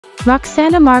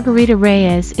Roxana Margarita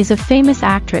Age is a famous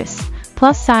actress,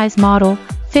 plus-size model,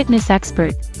 fitness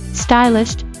expert,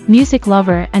 stylist, music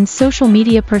lover and social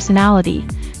media personality,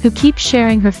 who keeps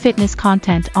sharing her fitness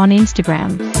content on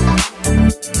Instagram.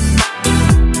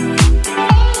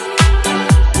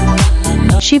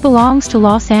 She belongs to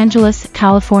Los Angeles,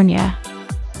 California.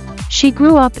 She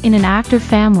grew up in an actor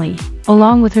family,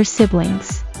 along with her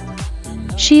siblings.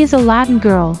 She is a Latin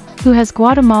girl, who has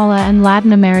Guatemala and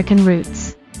Latin American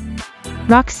roots.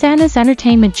 Roxana's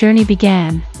entertainment journey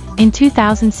began in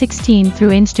 2016 through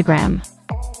Instagram.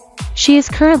 She is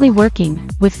currently working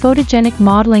with photogenic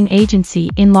modeling agency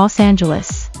in Los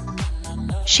Angeles.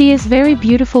 She is very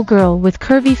beautiful girl with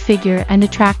curvy figure and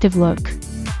attractive look.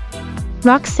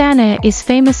 Roxana is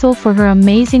famous for her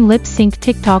amazing lip-sync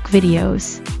TikTok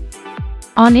videos.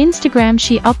 On Instagram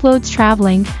she uploads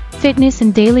traveling, fitness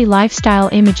and daily lifestyle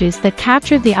images that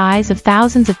capture the eyes of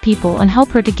thousands of people and help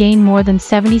her to gain more than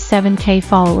 77,000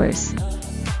 followers.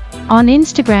 On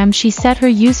Instagram she set her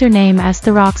username as the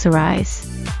PLussize.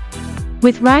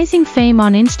 With rising fame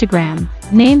on Instagram,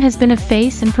 Name has been a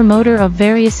face and promoter of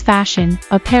various fashion,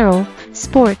 apparel,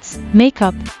 sports,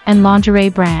 makeup, and lingerie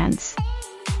brands.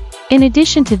 In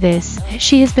addition to this,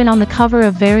 she has been on the cover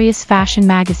of various fashion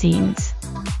magazines.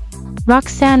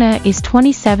 Roxana is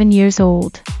 27 years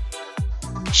old.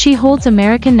 She holds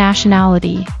American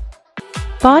nationality.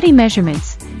 Body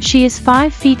measurements: she is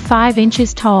 5 feet 5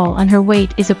 inches tall and her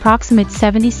weight is approximate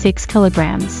 76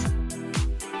 kilograms.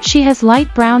 She has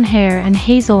light brown hair and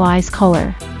hazel eyes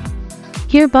color.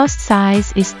 Her bust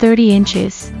size is 30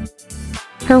 inches.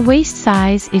 Her waist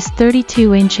size is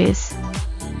 32 inches.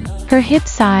 Her hip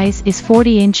size is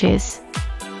 40 inches.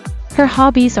 Her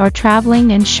hobbies are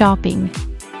traveling and shopping.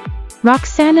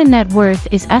 Roxana's net worth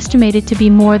is estimated to be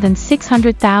more than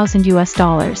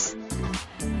 $600,000.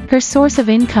 Her source of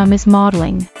income is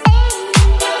modeling.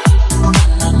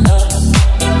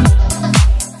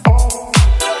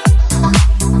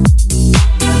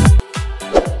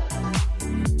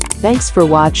 Thanks for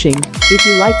watching. If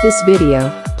you like this video,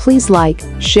 please like,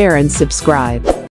 share and subscribe.